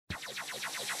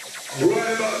Right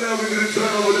about now, we're going to turn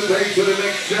over the page to the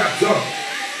next chapter.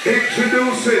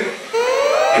 Introducing.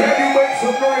 Can you make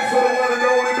some noise for the one and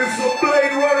only Mr.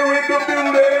 Bladerunner in the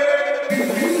building?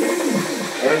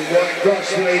 And one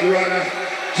gosh, Bladerunner.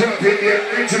 Jump in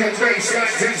the original bass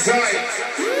lines inside.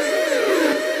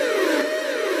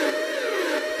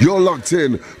 You're locked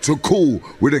in to Kool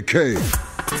with a K.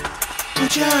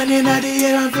 Put your hand in the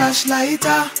air and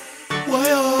flashlighter.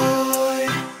 Why,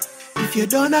 if you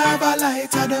don't have a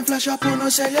lighter, then flash up on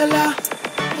a cellular.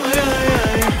 Why,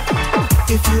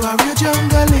 if you are real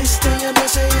junglist, then you know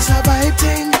say it's a vibe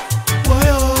thing. Why,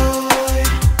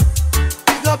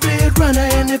 big up Bladerunner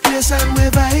in the place and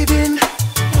we're vibing.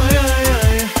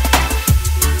 Why,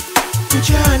 put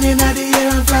your hand in the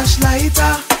air and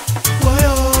flashlighter.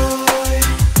 Why,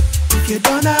 if you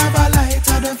don't have a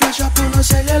lighter, then flash up on a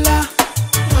cellular.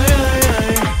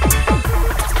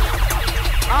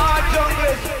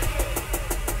 Junglist.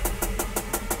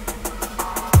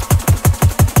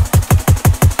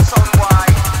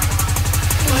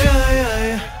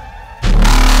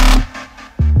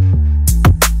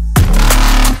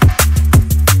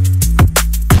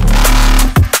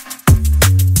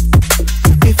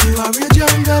 If you are a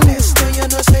junglist, then you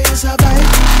know say it's a vibe.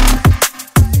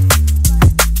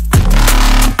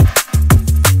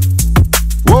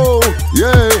 Whoa,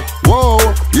 yeah.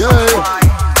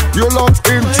 You're locked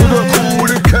into the Kool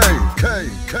with a K.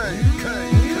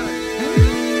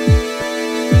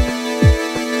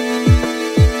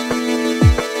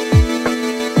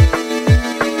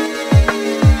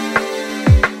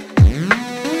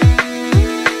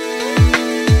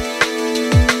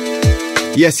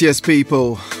 Yes,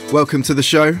 people. Welcome to the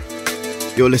show.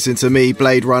 You're listening to me,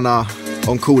 Bladerunner,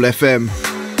 on Kool FM.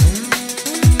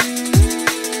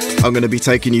 I'm going to be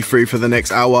taking you through for the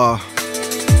next hour,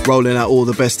 rolling out all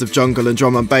the best of jungle and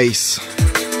drum and bass.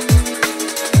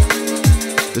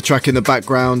 The track in the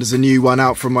background is a new one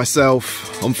out from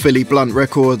myself on Philly Blunt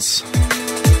Records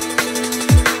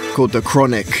called The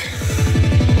Chronic.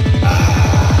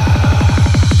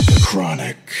 The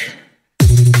Chronic.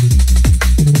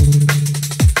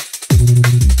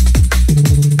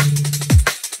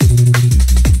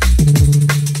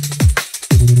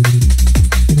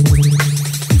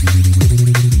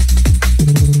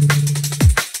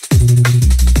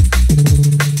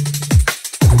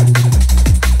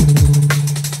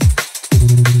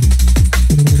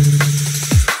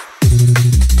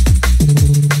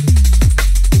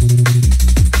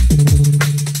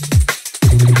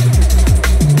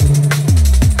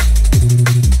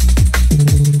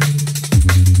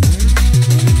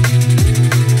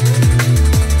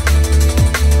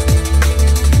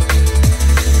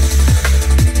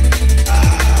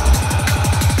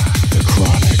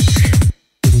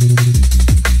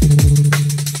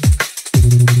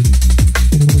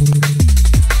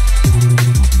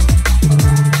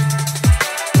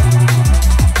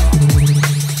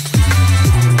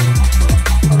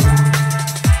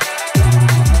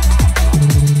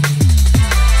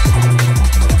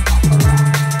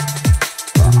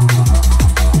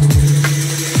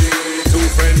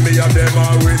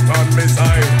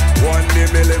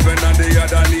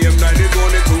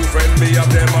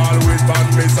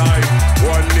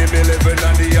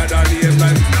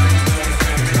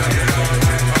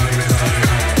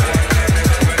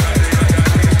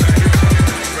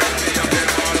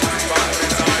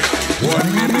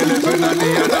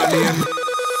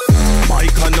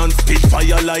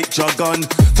 Dragon,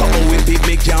 so how it big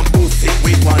me can't boost it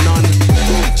with one hand.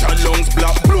 Bunch of lungs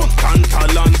black, blood and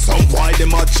talent. Some boy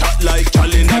them a chat like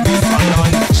Charlie in the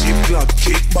salon. Chip knock,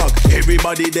 kick back,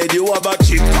 everybody dead. You have a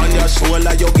chip on your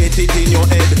shoulder, you get it in your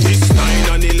head. This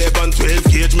 9 and 11, 12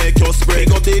 gauge make you spray.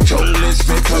 Up the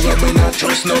Junglist, because I'm not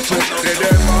trust no foot. Say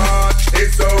them heart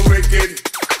is so wicked,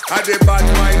 and the bad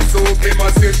mind so they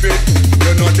must sip it.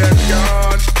 You know them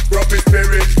can't rub his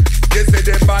spirit. You say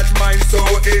the bad mind so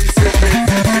insipid.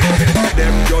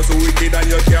 Them just wicked and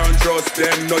you can't trust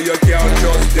them. No, you can't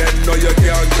trust them. No, you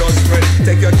can't trust them.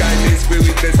 Take your kindness with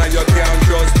weakness and you can't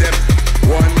trust them.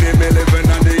 One name 11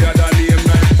 and the other name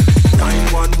 9.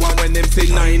 911 when them say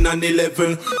 9 and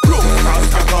 11. Bro, cross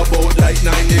talk about like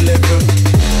 9-11.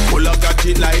 Full of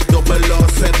gadget like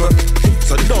 007.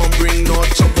 So don't bring no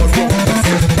trouble wrong.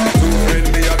 Too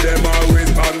friendly of them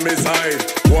always on my side.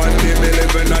 One name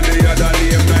 11 and the other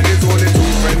name 9. It's only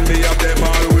too friendly of them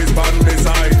always on my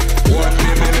side. One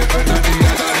name 11 and the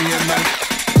other name 9.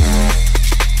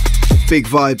 Big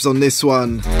vibes on this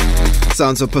one.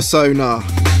 Sounds of Persona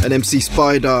and MC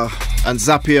Spider and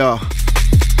Zapier.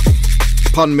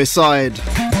 Pun Me Side.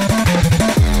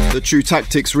 The True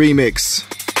Tactics remix.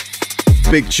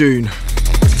 Big tune.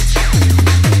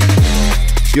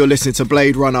 You're listening to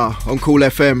Bladerunner on Kool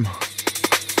FM.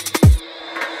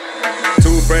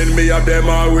 Two friends me have them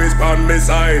always on my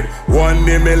side. One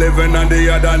name 11 and the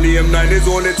other name 9. It's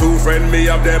only two friends me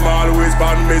have them always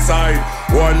on my side.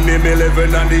 One name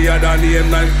 11 and the other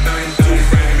name 9. Two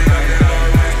friends me have them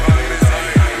always on my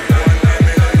side. One name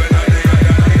 11 and the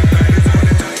other name 9. It's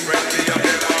only two friends me have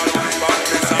them always on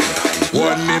my side.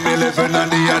 One name 11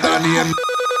 and the other name.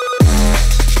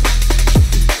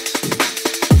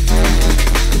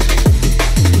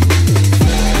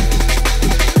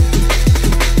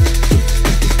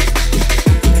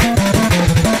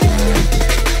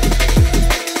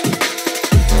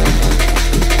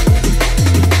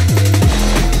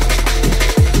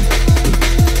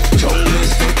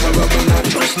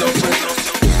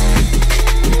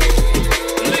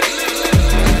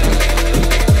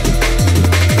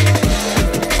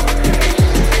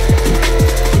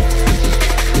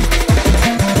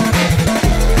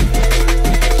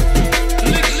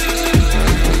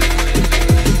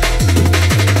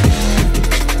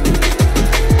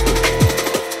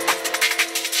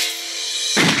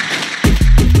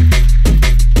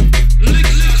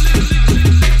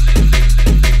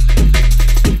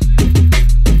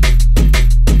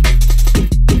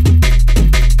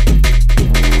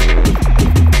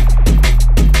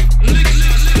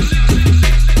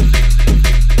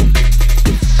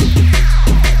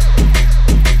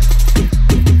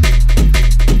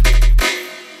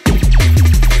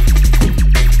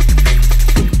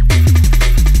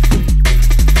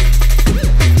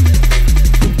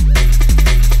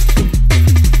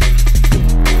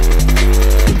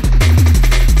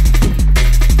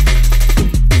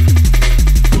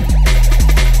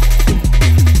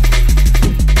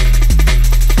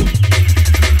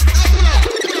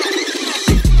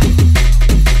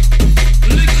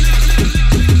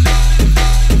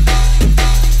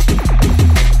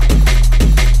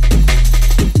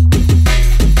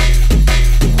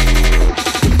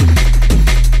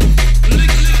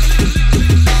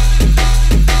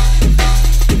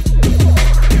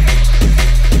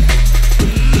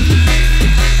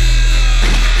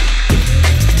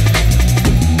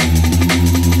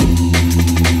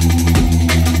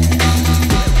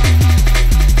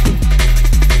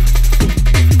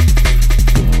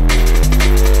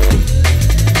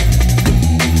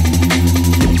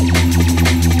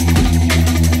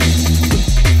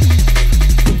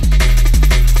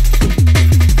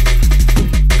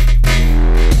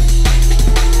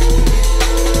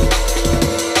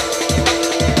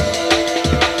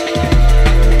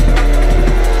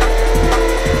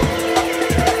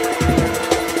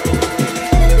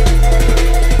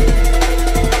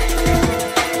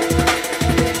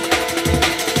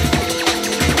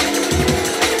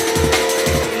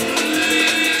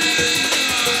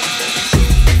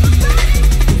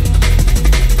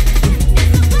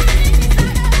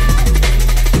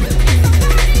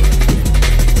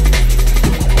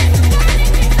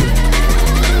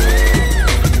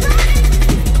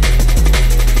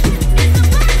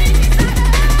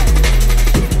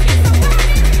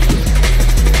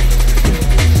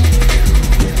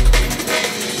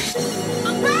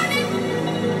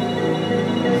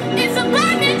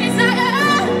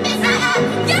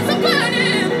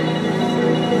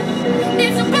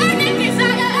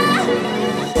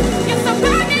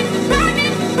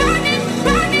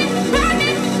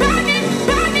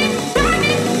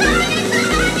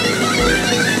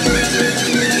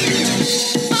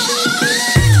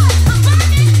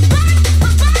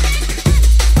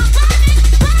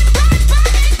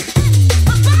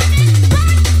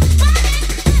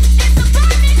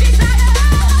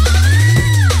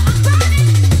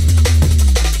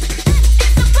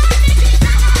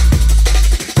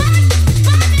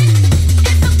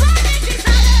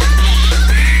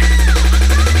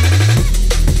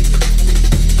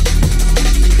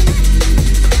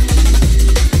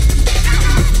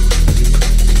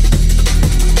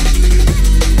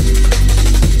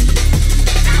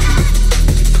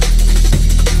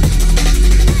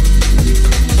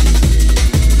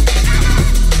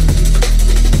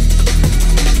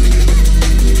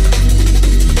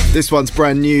 This one's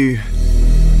brand new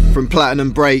from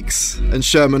Platinum Breaks and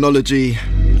Shermanology,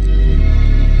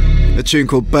 a tune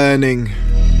called Burning.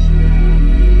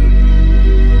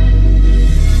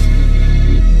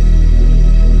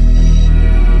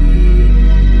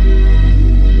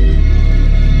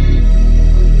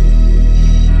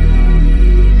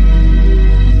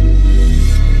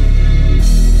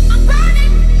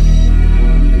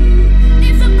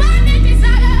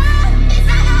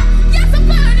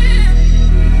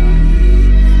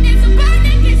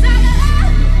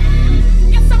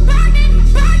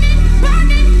 Burning,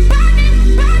 burning, burning,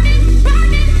 burning.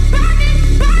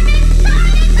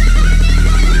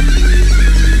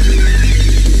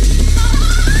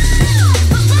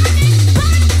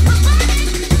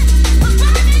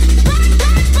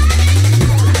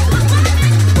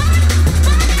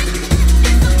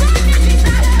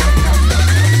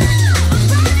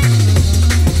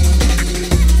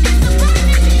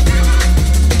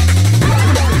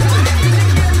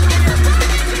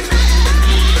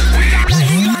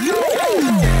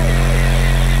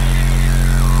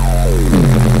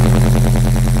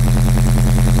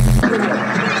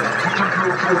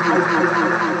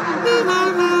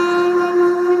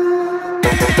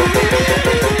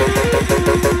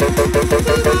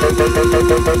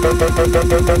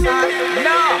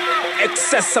 No,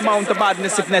 excess amount of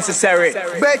badness if necessary.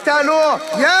 Better know,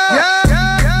 yeah.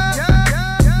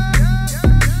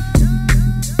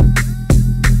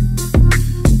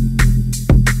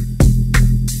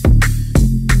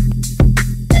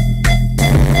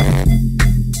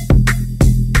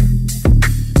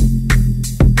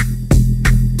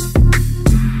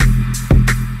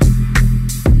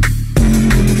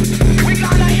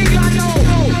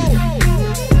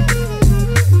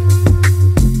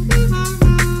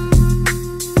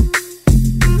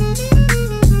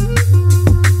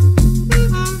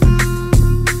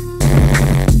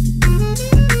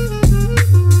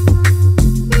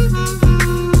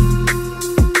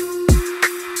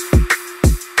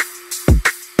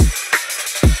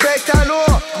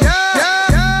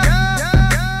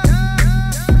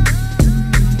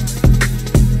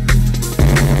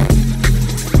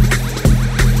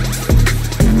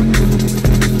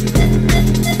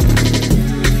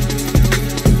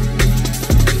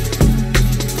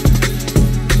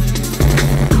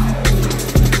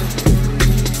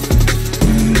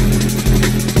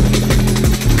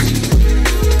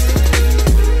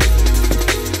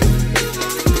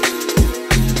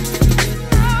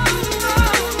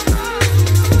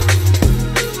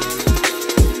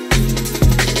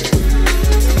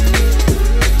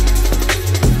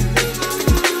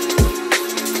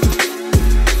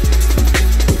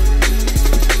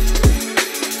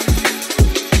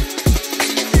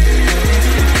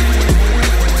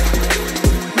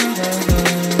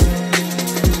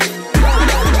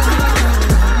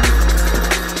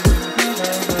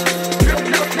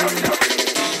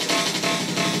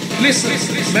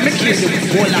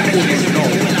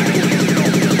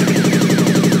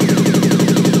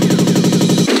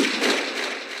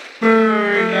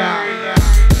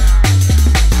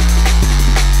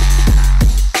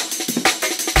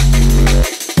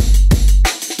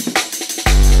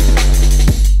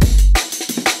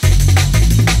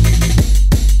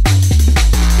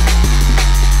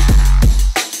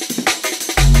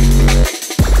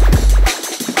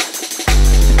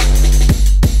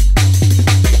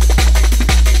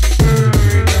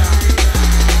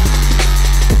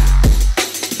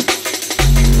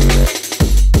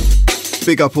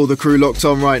 Big up all the crew locked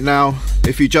on right now.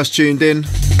 If you just tuned in,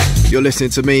 you're listening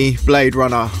to me,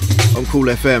 Bladerunner, on Kool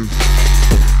FM.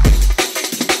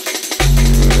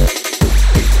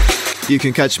 You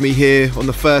can catch me here on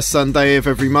the first Sunday of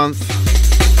every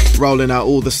month, rolling out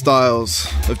all the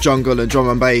styles of jungle and drum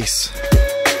and bass.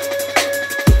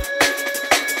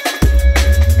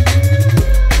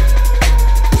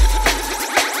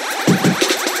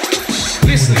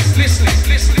 Listen.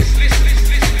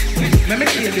 Let me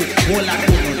hear this whole lot of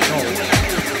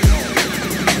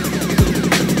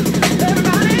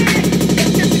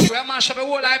everybody, we're mash up a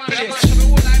whole lot of place.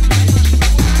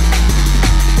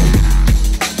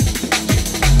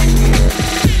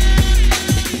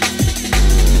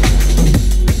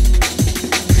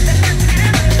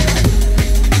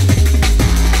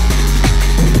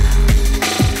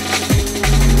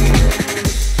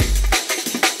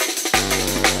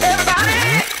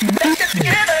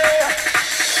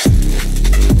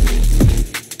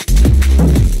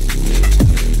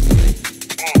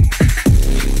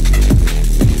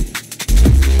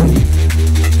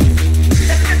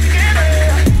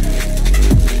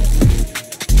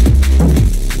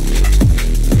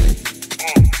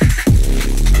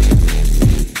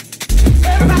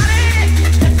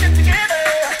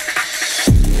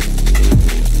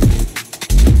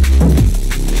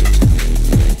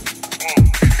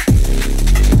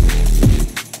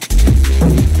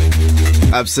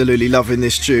 Absolutely loving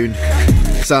this tune.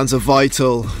 Sounds of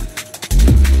Vital.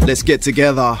 Let's get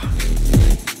together.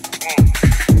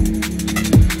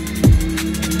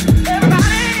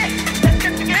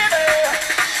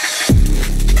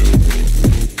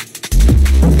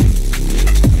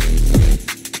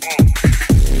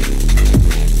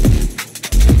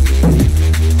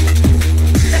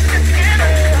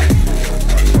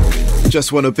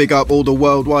 Just want to big up all the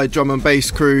worldwide drum and bass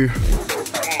crew,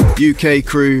 UK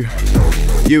crew,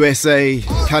 USA,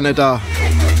 Canada,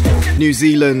 New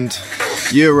Zealand,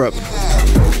 Europe.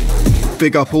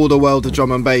 Big up all the world of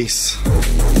drum and bass.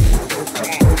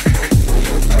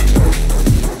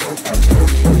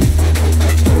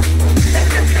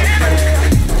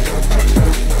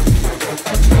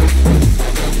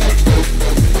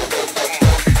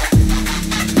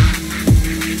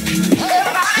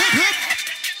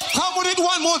 Come with it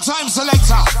one more time,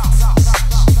 selector.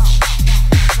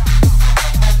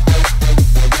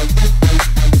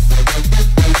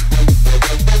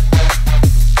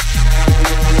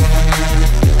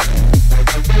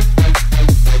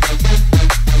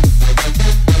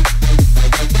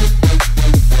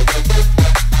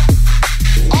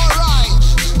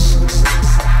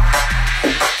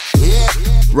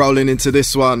 Rolling into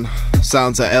this one,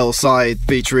 sounds at L Side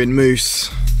featuring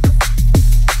Moose.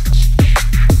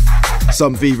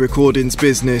 Some V Recordings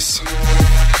business.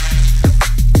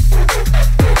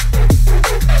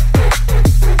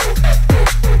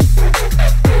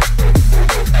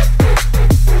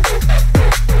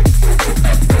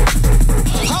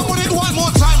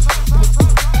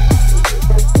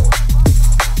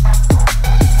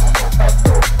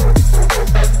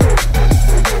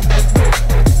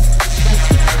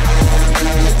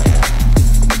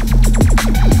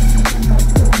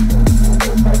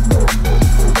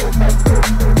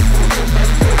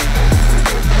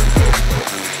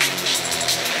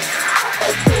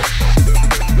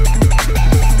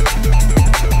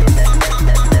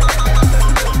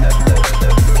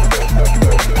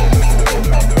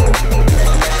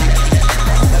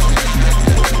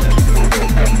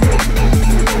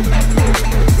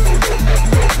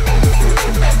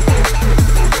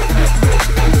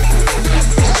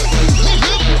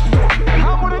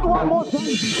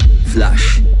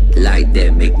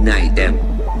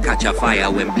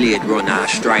 When Bladerunner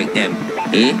strike them,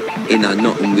 in a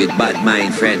nothing with bad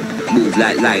mind, friend. Move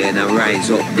like lion and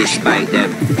rise up despite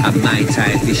them. A my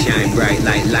time to shine bright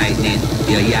like lightning.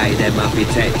 You eye them up, it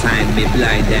take time, me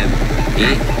blind them.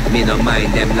 Me no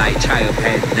mind them like child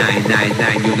head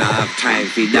 999. You not have time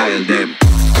to dial them.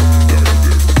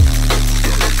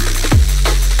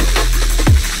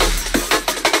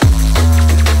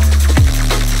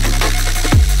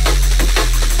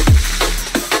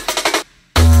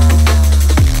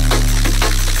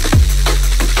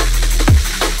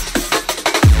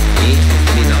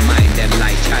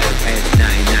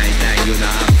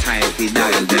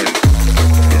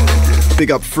 Big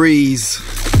up Freeze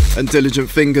and Diligent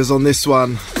Fingers on this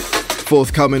one,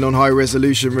 forthcoming on High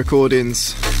Resolution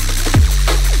Recordings.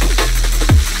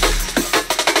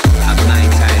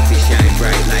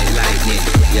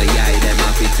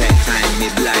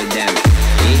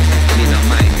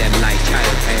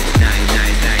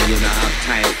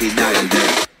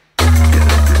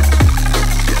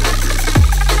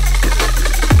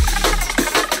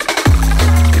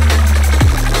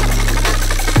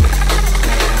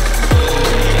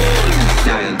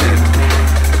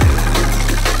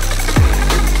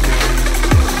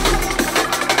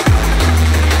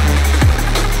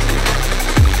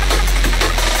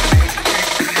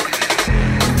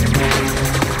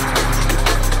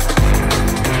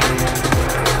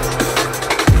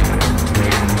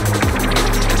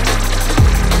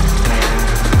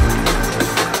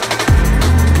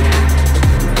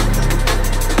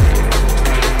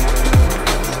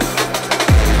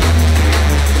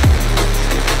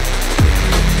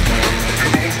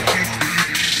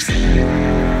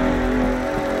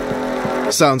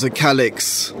 Sounds of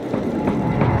Calyx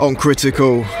on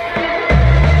Critical.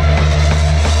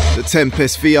 The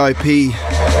Tempest VIP.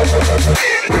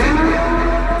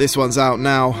 This one's out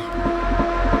now.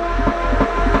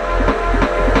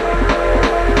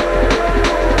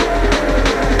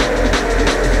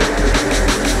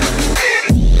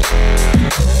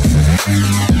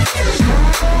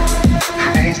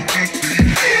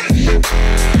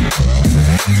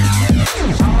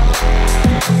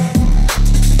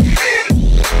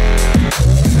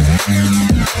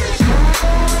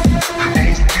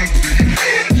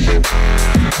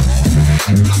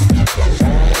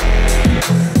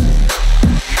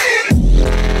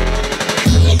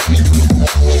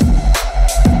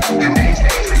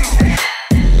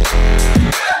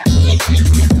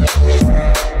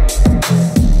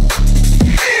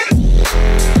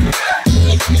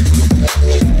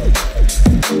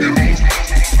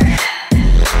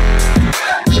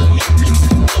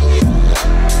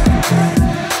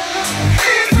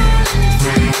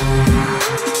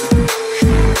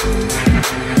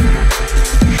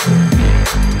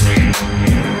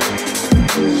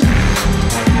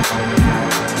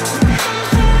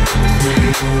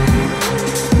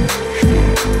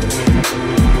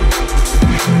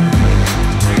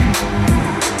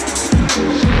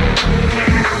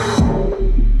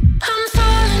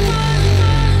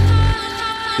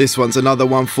 This one's another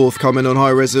one forthcoming on High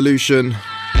Resolution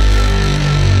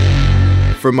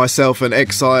from myself and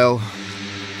Exile.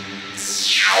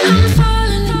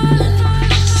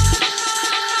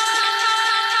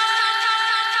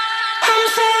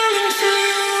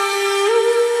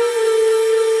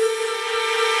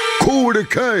 Kool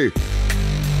K.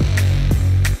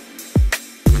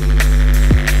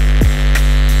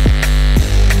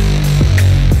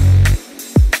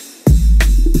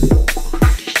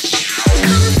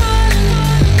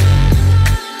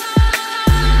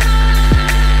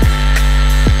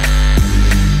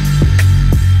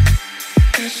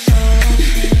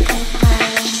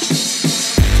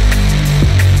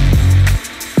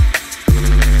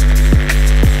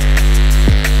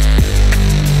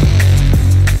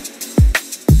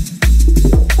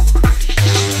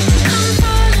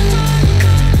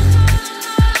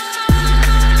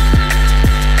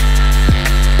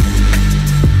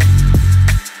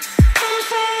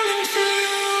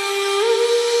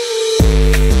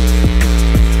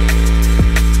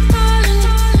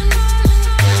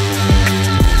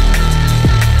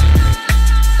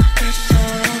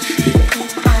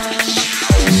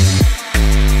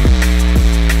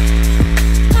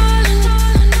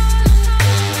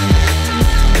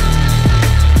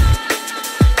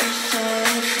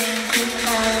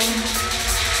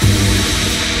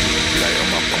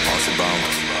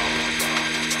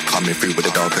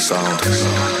 darker sound.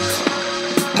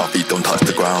 My feet don't touch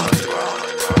the ground.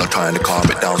 Not trying to calm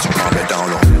it down, so calm it down.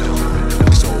 Oh,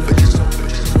 it's overdue.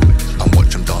 I'm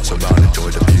watching dance around,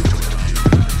 enjoy the view.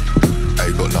 I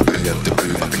ain't got nothing left to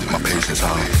prove. I think my patience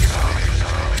out.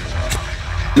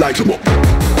 Light 'em up.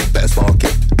 Better spark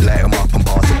it, light 'em up and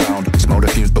pass it round. Smell the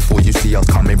fumes before you see us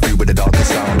coming through with the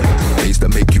darkest sound. Bass that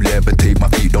make you levitate, my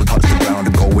feet don't touch the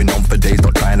ground. Going on for days,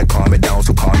 not trying to calm it down,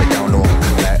 so calm it down. Or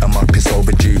light 'em up, it's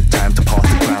overdue. Time to pass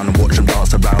the crown and watch them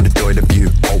dance around, enjoy the view.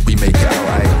 Hope we make it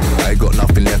alright. I got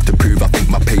nothing left to prove, I think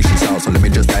my patience out. So let me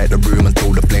just light the room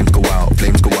until the flames go out.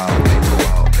 Flames go out, flames go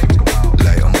out, flames go out.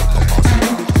 Light 'em up and pass it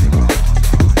round.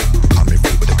 Coming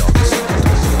through with the darkest sound.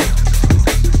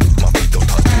 My feet don't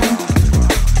touch the ground.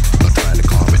 Not trying to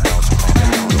calm it down, so calm it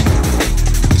down.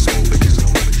 It's overdue.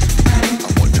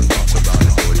 I'm watching dance around,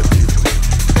 enjoy the view.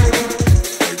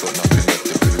 I got nothing left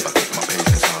to prove, I think my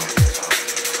patience out.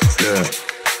 Yeah,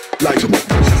 light 'em up.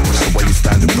 So while you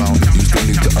standing round, you still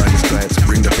need to earn the stripes.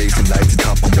 Bring the bass and light it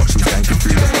up and watch them janking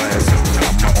through the fires.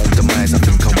 I'm my own demise, I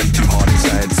think I went too hard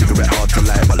inside. Cigarette hard to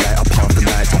light, but light up half the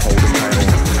night to hold the title.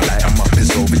 Light 'em up,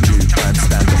 it's overdue. Time to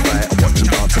stand and fight and watch them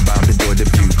dance around, enjoy the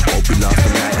view. Hope we laugh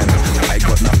tonight and I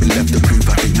got nothing left to prove.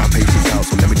 I think my patience out,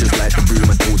 so let me just light the room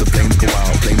until the flames go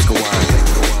out. Flames go out,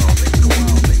 flames go out, flames go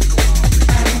out, flames go out.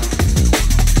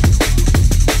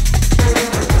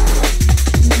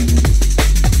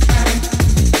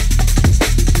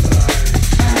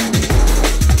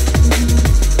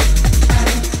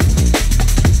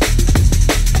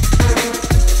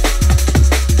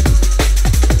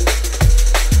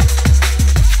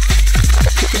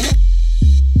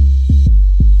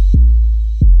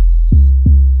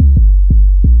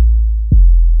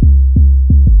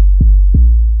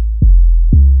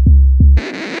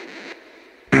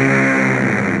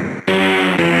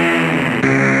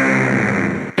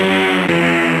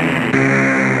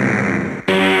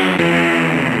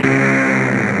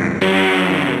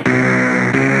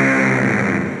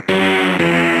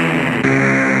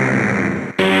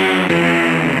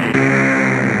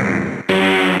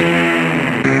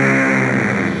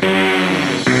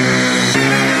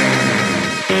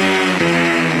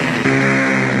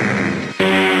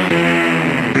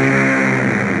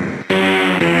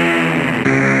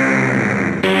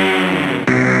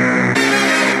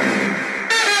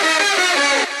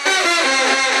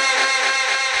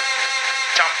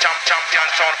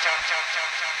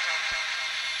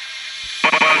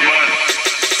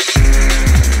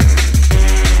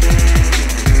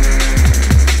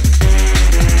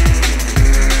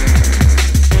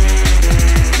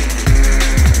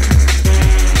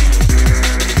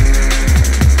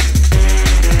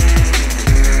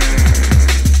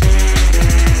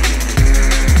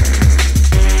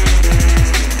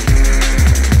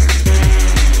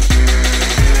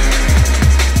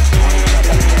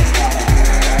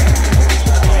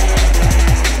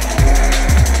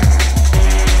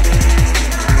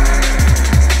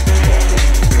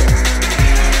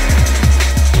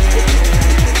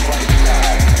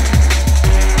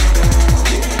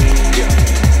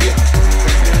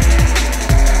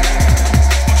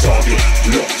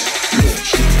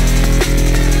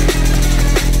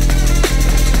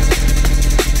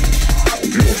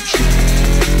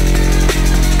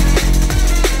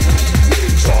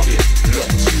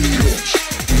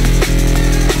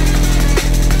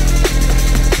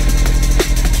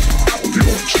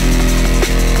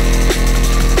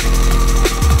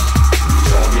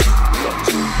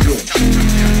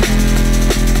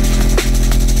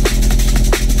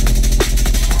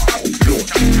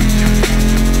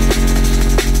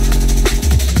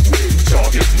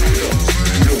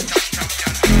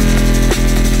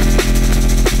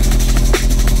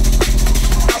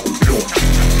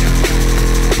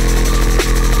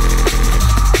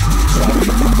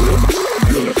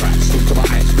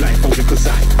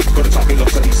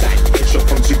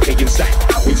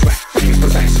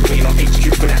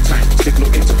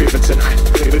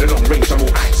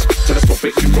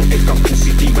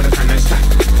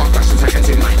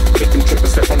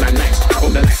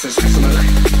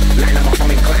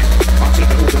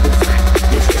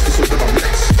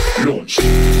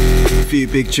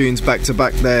 Big tunes back to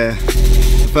back there.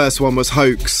 The first one was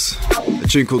Hoax, a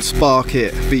tune called Spark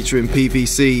It featuring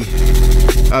PVC.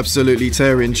 Absolutely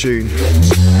tearing tune.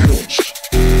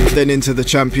 Then into the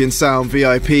Champion Sound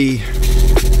VIP.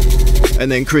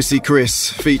 And then Chrissy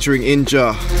Chris featuring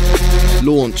Inja.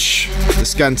 Launch, the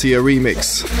Scantia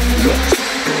remix.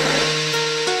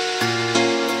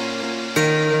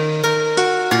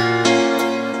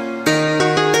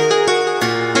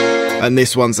 And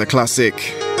this one's a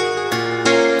classic.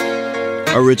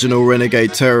 Original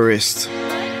Renegade Terrorist,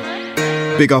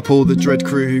 Big up all the Dread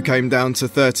crew who came down to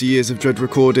 30 years of Dread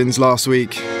recordings last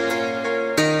week.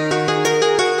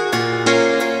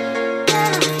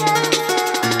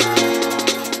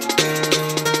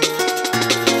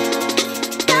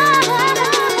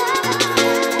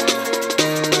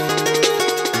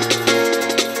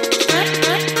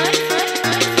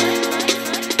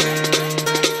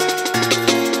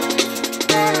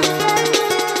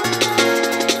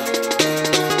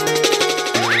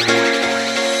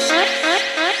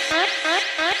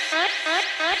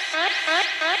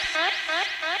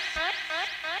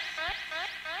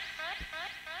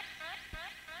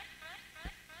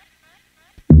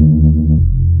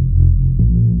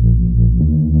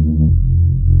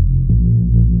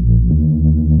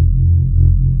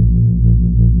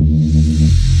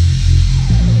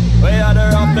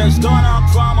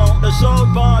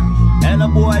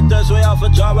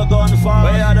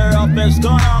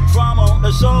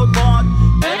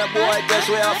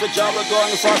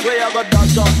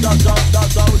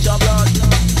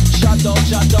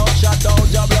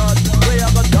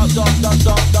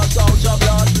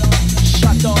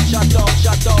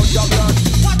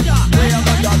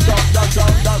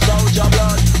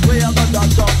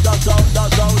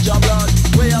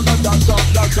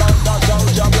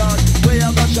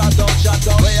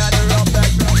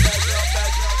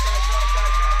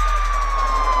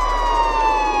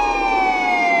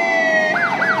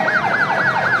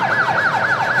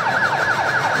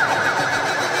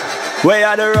 We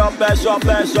are the roughest,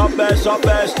 roughest, roughest,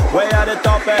 roughest. We are the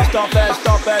toughest, toughest,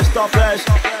 toughest, toughest.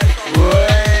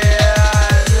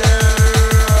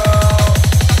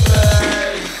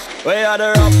 We are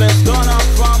the roughest, gone up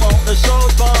from out the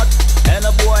south part. And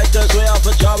the boy tells we have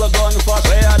a job of gun fast.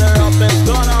 We are the roughest,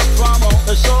 gone up from out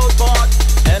the south part.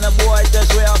 And the boy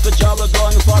tells we have a job of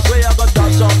gun fast. We have a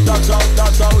toss out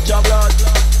your blood.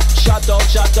 Shut out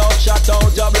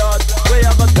your blood. We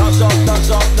have a toss out your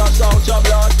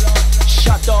blood.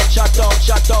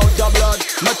 Shut out your blood.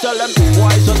 Me tell them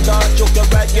wise and dark, choke your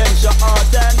red against your heart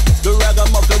then. The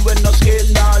ragamuffin with no skill,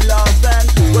 now laughing.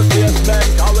 We face bent,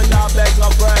 cause we not beg no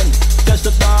friend. Test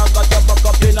the dog, got your back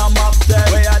up in a Mach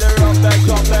 10. We are the roughest,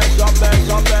 roughest, roughest,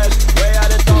 roughest. We are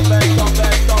the toughest,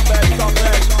 toughest, toughest,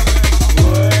 toughest.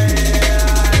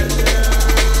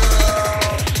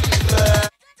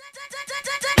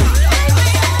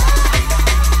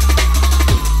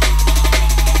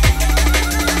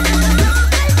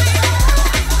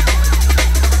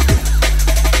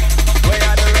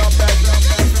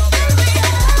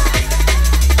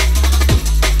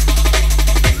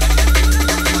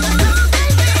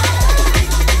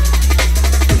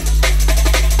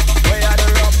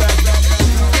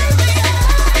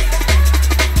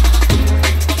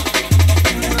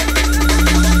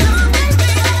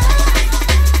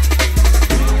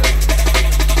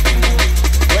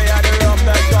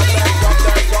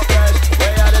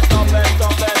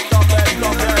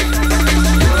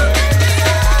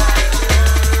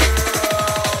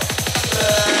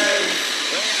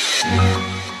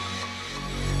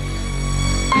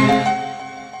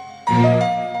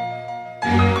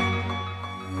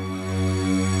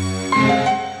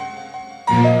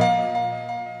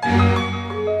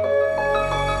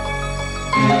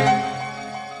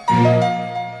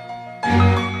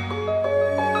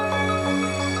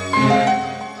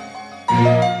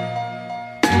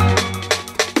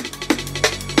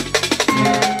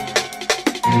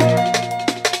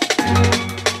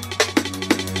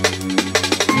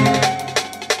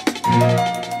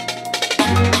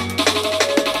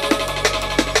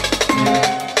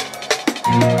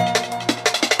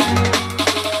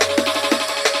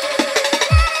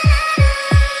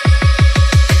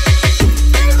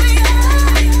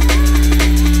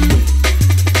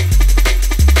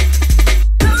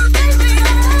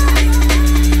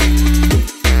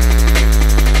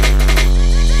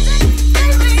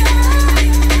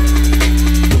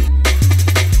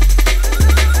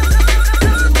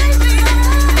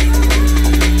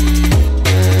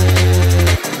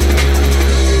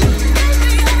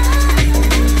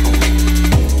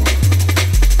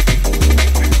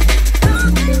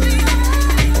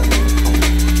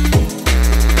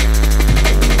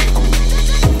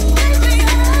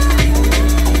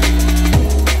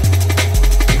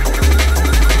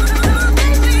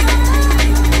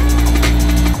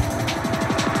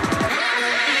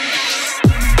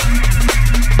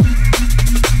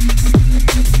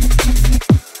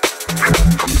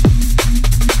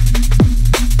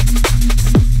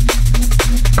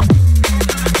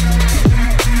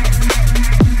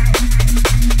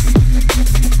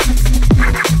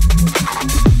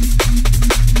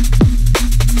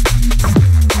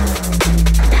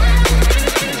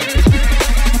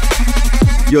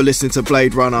 You're listening to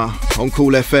Bladerunner on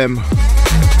Kool FM.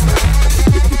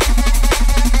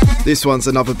 This one's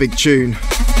another big tune.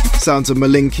 Sounds of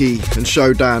Malinky and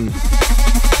Shodan.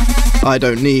 I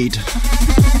Don't Need.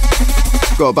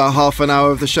 Got about half an hour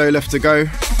of the show left to go.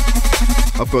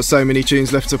 I've got so many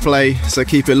tunes left to play, so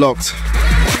keep it locked.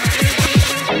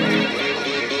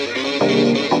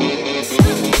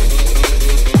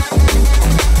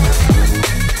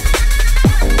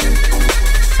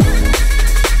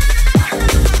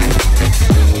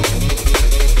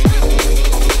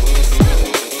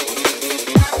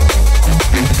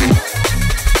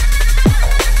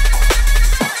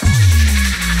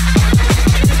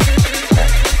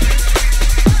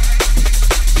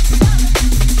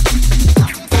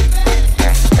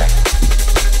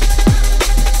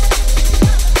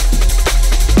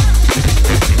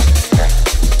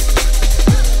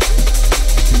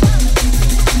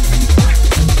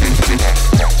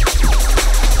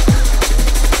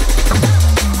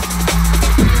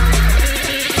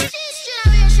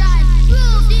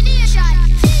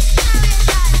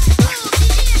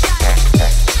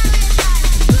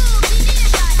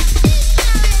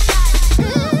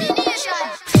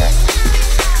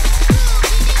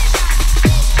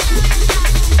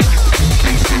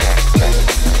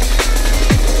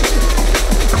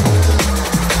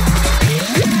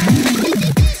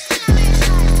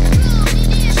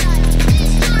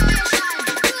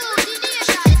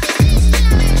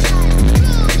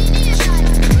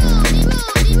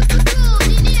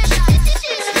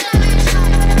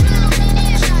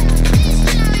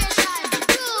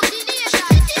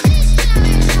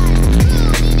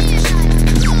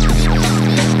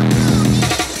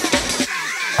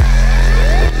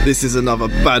 This is another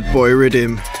bad boy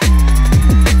rhythm.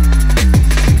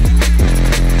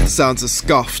 Sounds are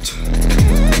scuffed.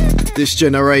 This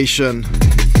generation.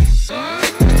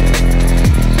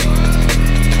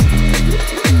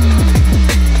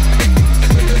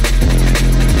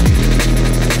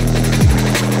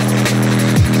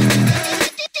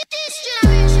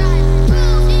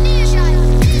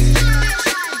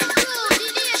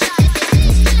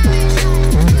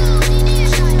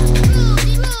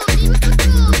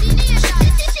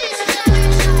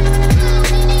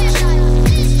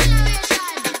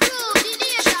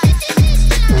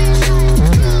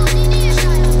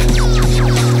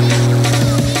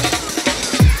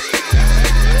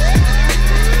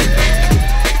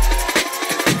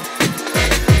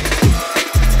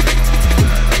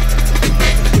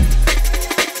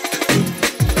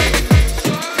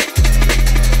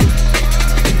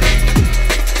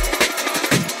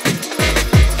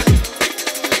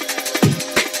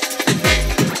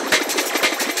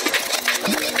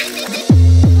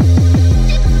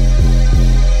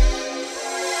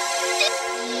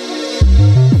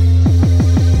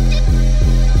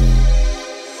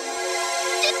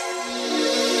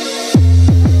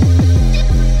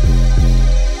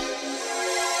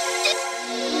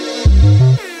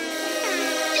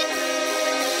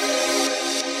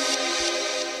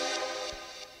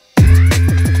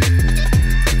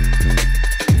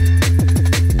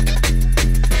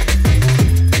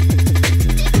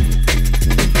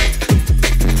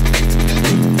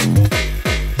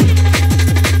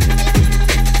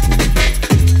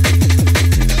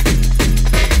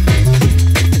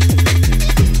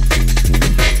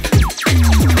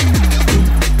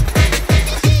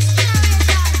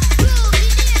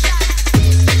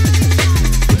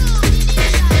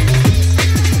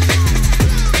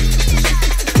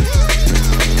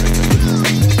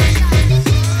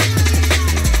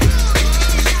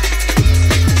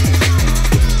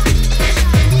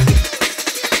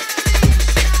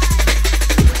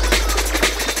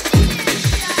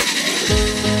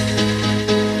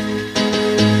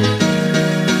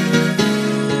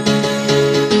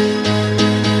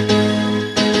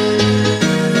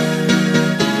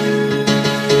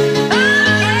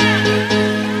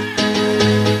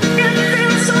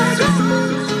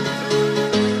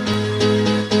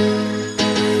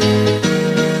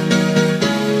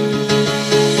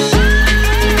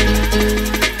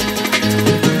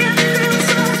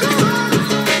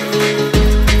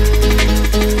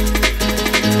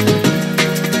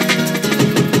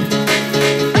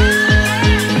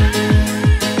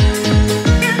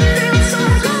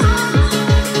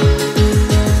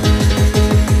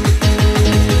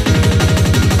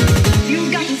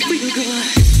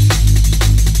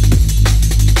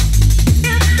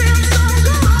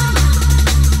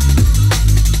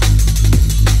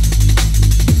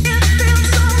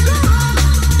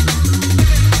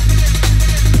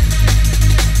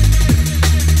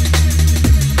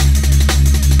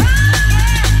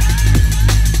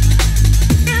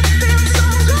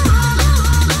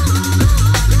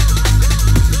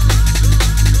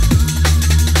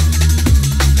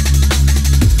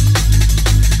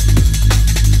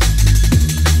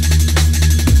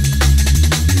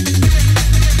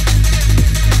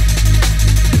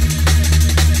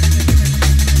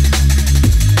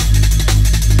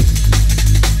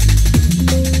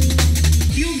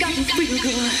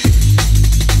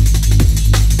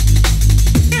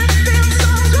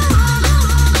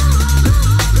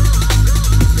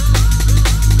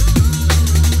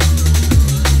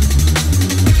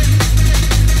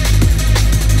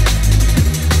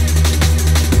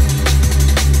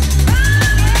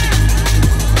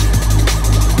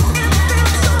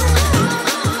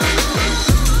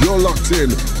 listen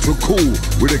to Kool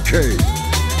with a K.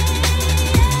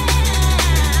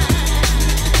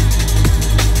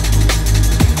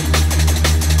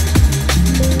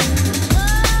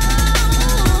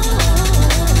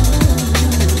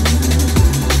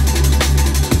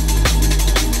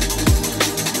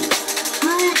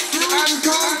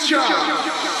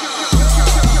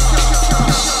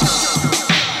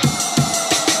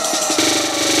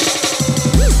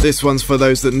 This one's for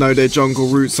those that know their jungle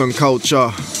roots and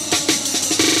culture.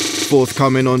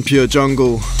 Forthcoming on Pure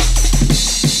Jungle.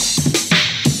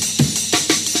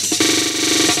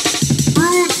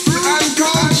 Roots and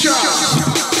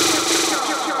culture.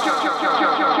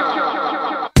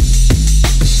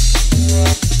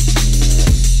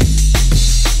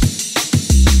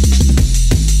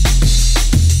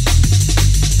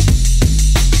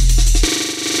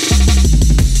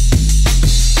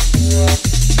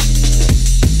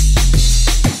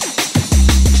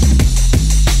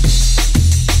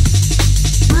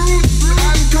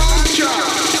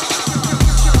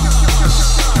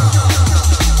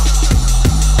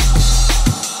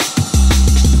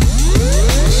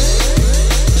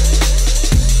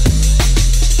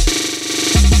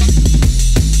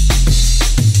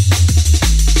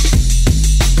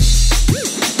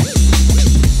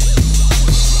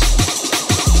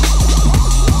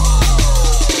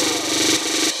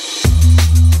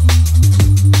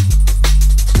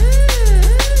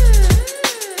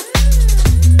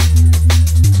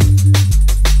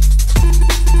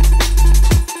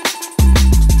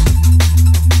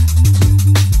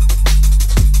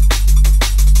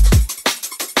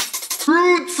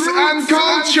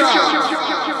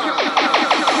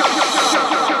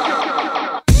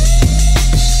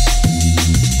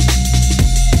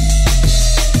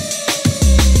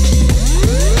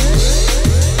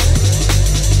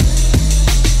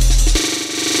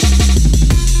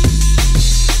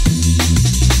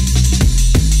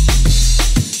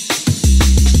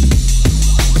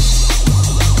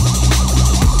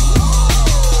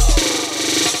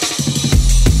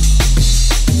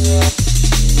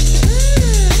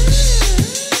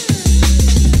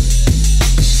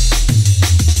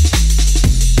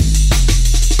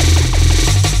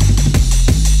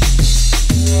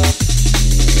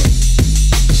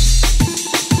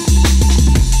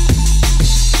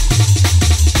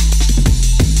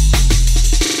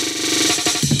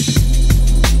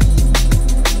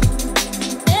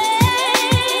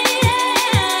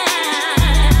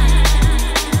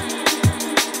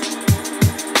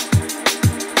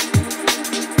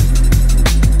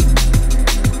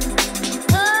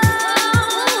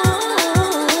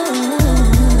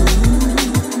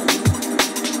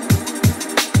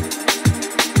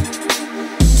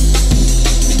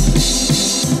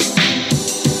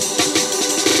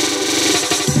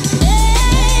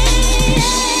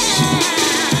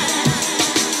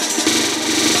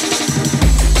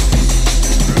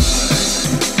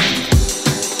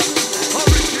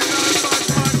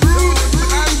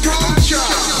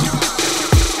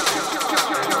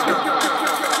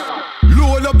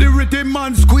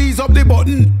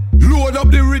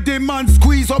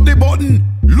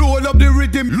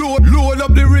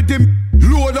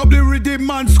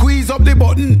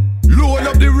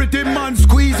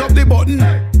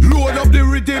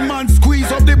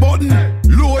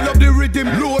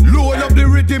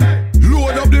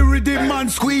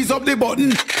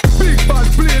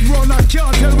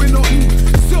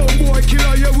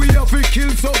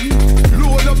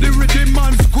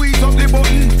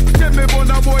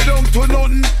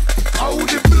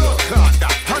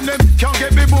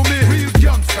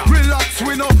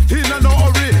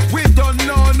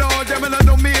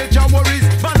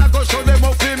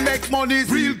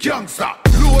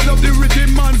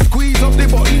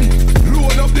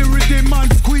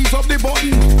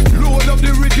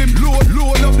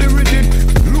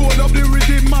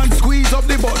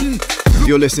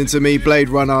 You're listening to me,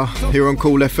 Bladerunner, here on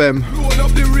Kool FM.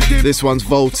 This one's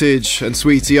Voltage and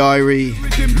Sweetie Irie.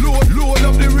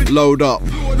 Load up.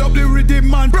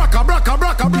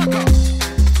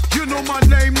 You know my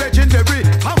name legendary,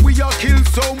 and we are kill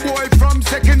some boy from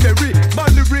secondary. My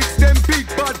lyrics them big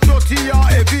but dirty are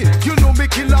heavy. You know me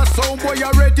kill a some boy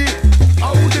already.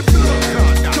 How the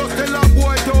blood? Just tell a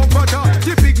boy don't bother.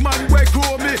 The big man we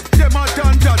grow me, them a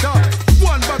done dada.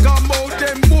 One bag of mouth,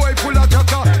 them boy full of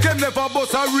chaka. Them never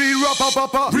bust a real rapper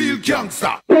papa, real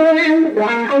gangster.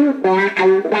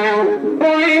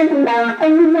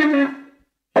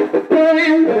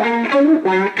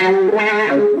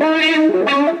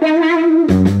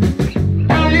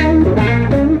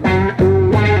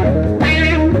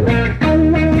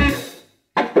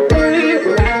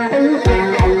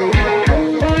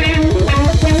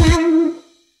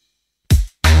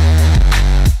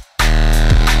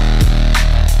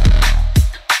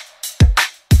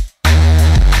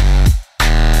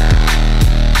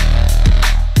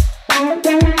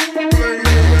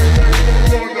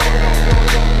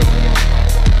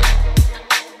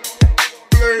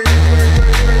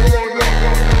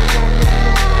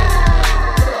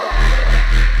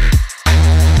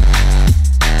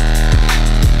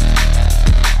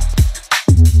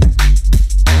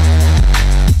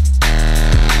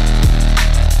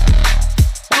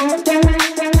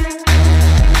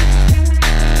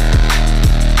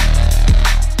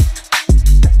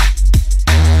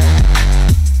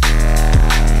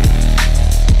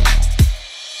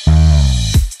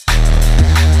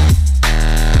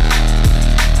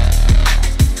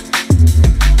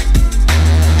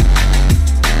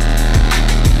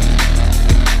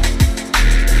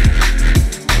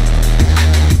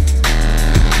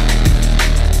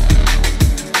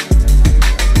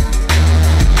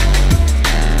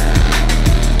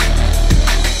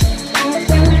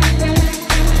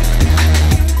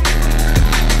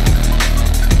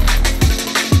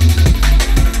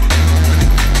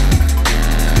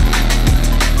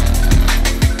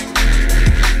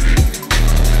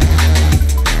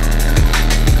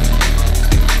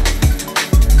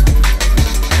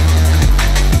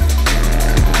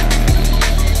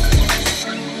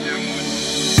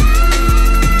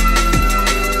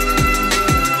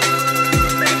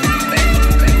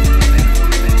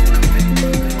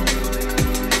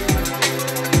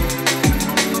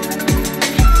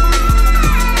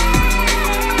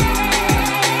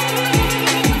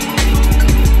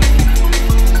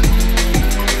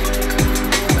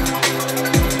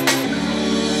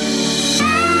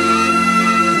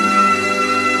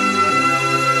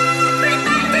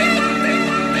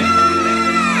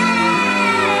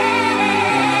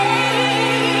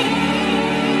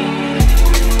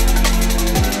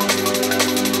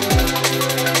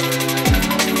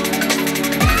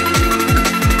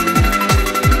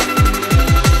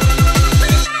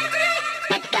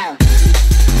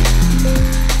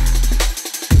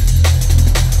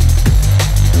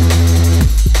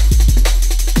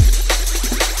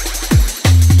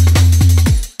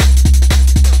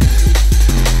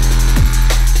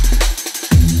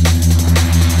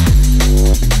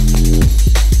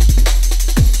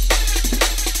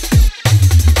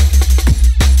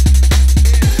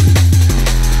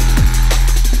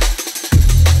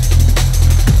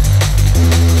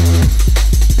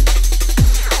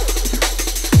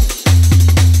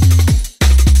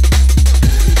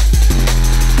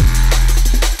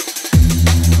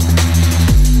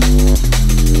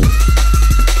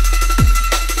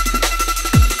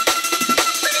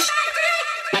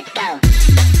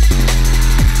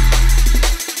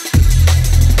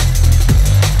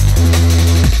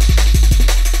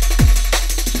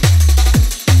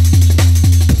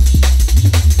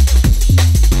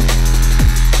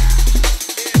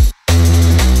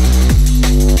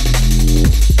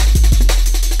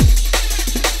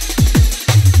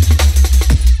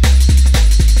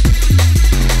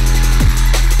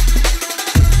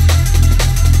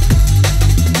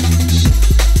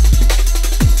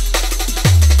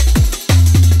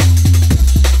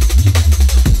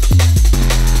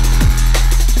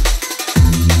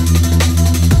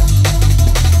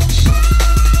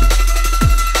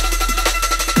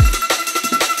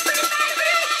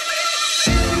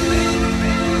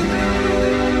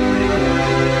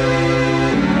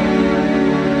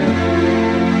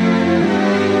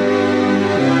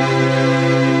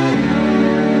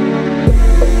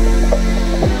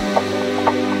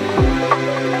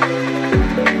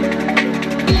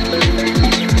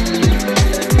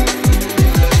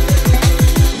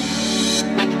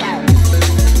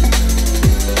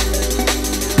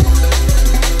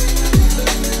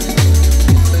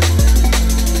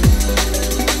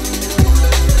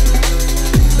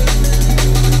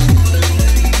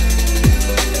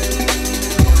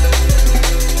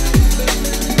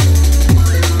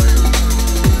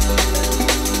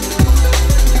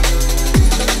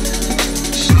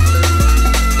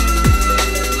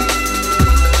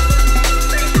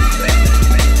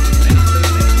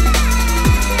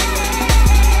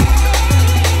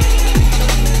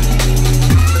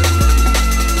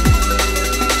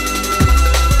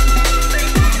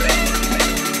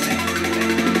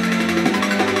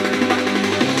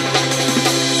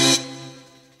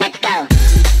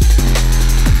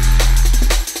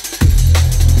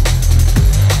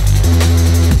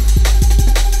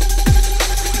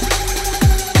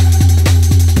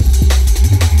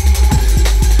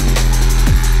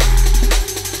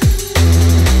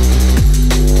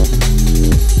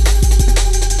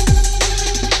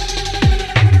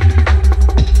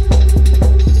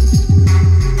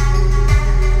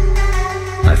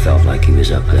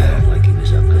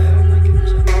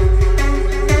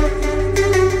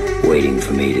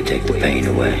 for me to take the pain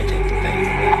away.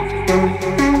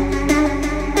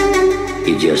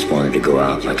 He just wanted to go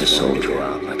out like a soldier,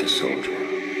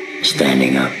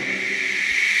 standing up.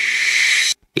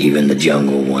 Even the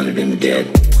jungle wanted him dead.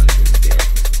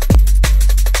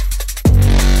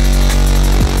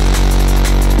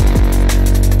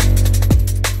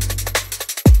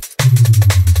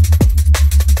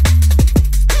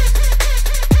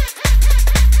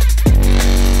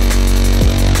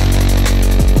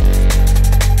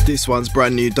 This one's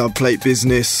brand new dubplate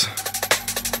business.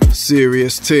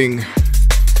 Serious ting.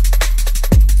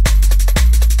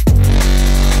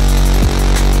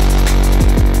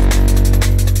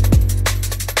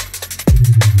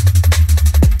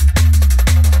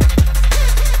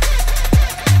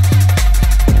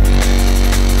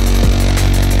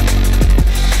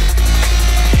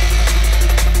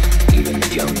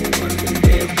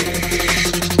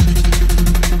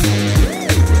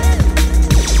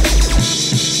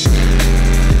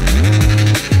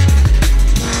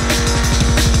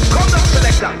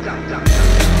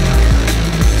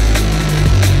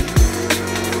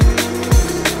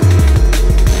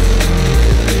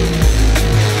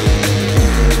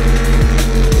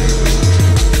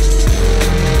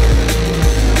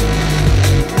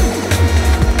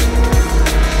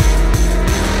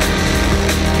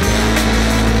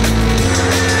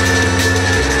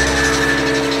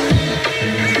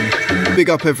 Big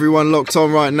up everyone locked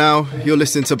on right now. You're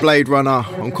listening to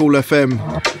Bladerunner on Kool FM.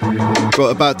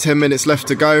 Got about 10 minutes left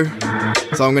to go,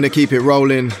 so I'm going to keep it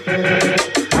rolling.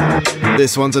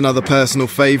 This one's another personal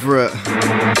favourite.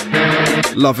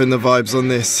 Loving the vibes on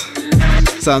this.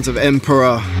 Sounds of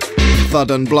Emperor,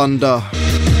 Thud and Blunder.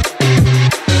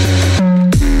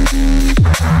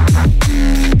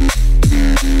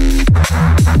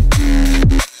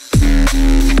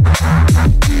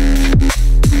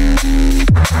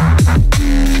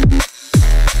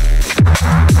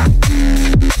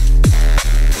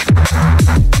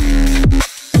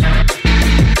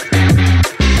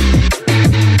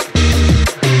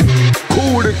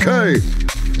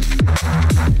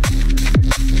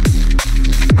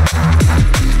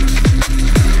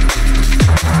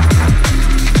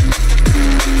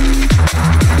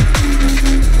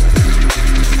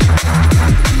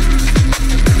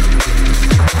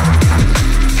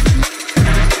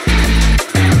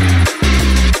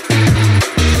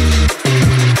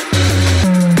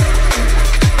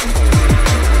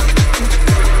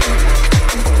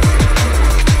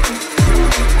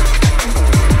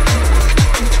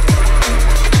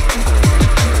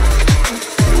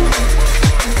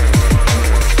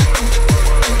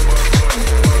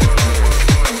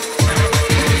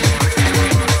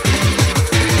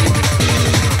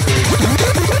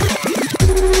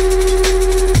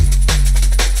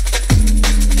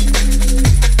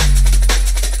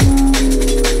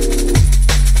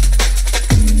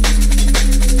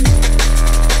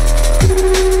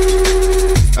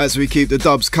 As we keep the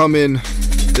dubs coming,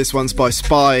 this one's by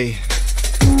Spy,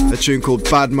 a tune called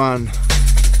Bad Man.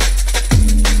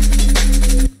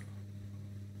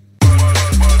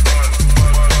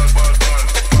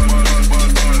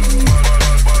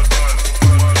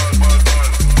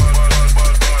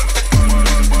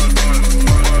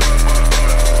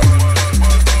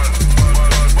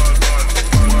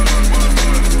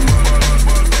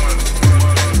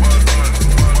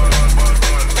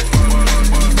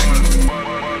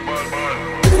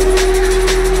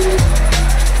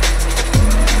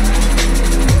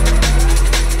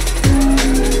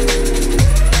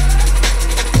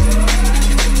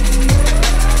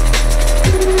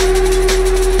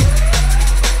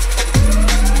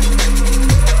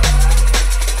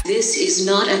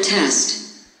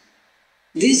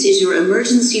 This is your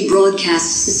emergency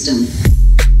broadcast system.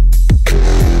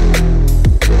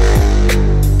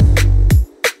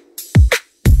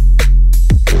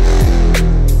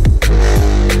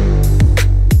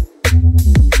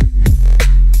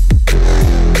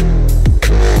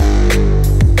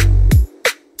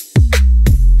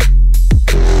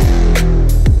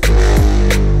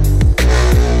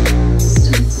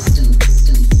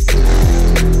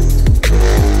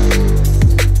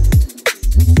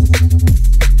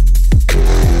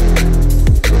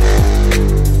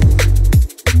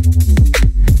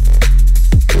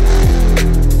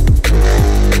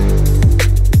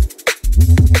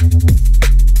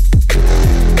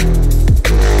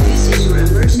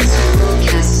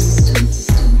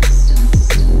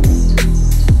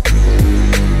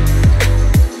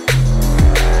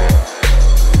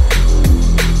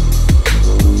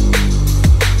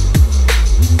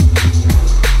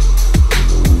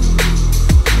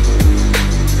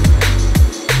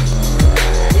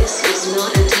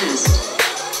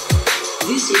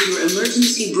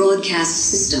 emergency broadcast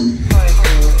system.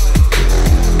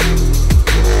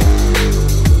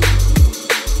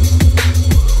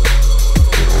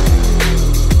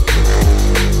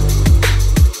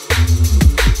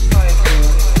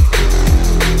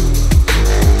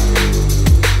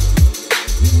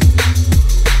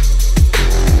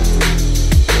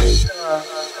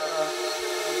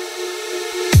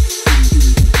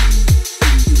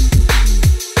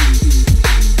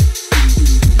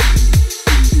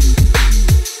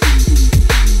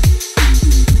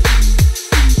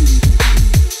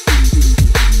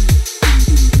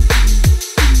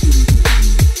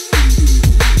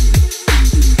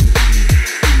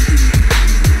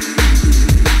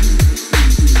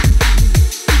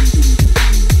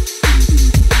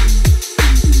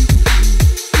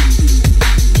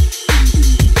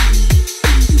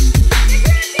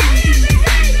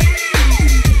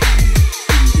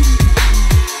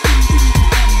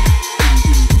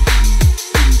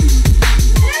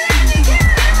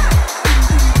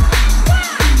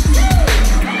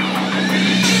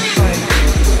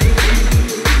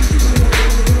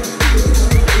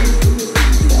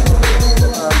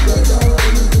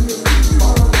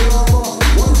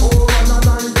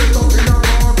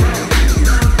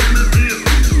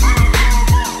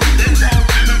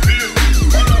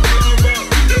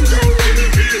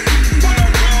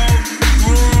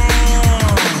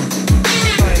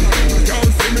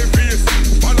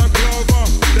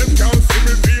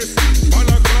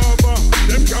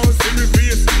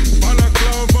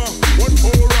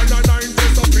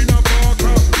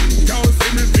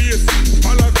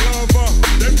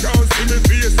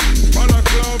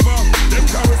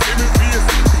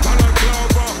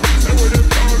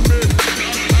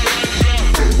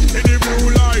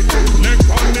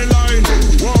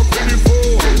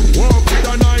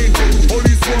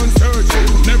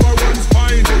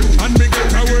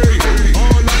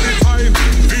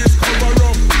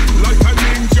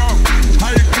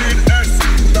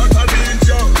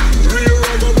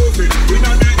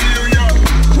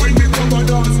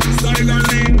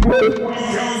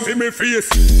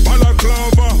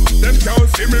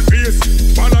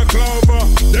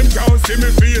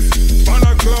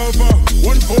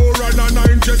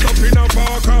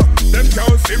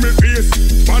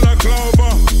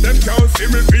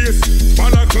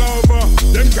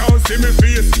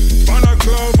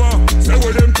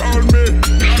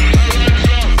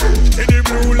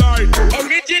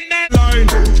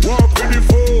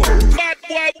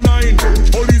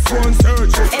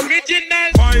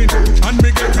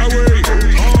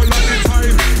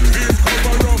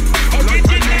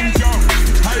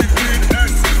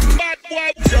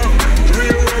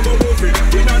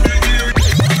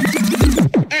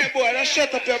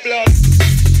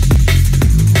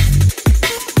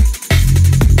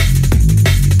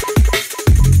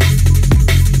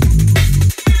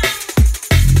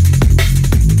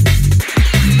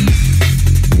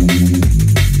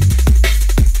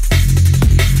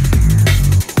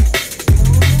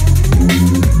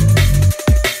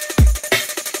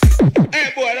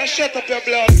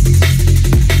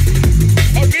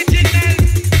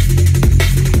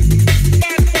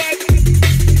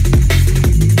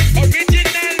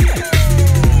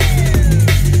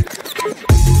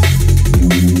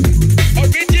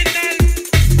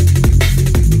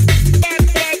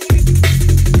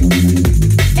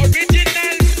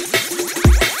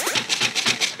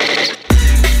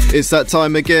 It's that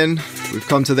time again. We've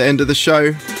come to the end of the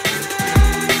show.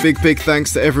 Big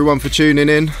thanks to everyone for tuning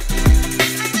in.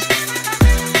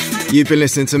 You've been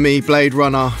listening to me,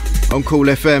 Bladerunner, on Kool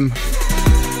FM.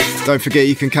 Don't forget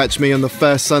you can catch me on the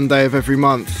first Sunday of every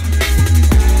month.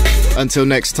 Until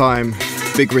next time,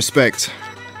 big respect.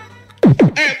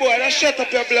 Hey boy, now shut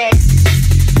up your blood.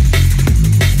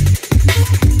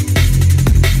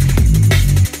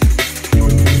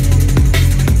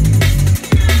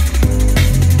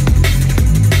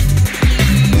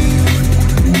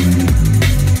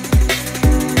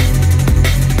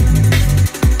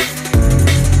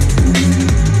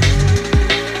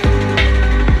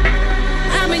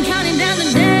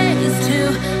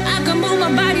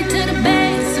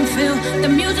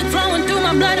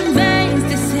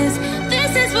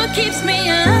 Keeps me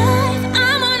alive.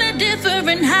 I'm on a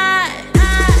different high.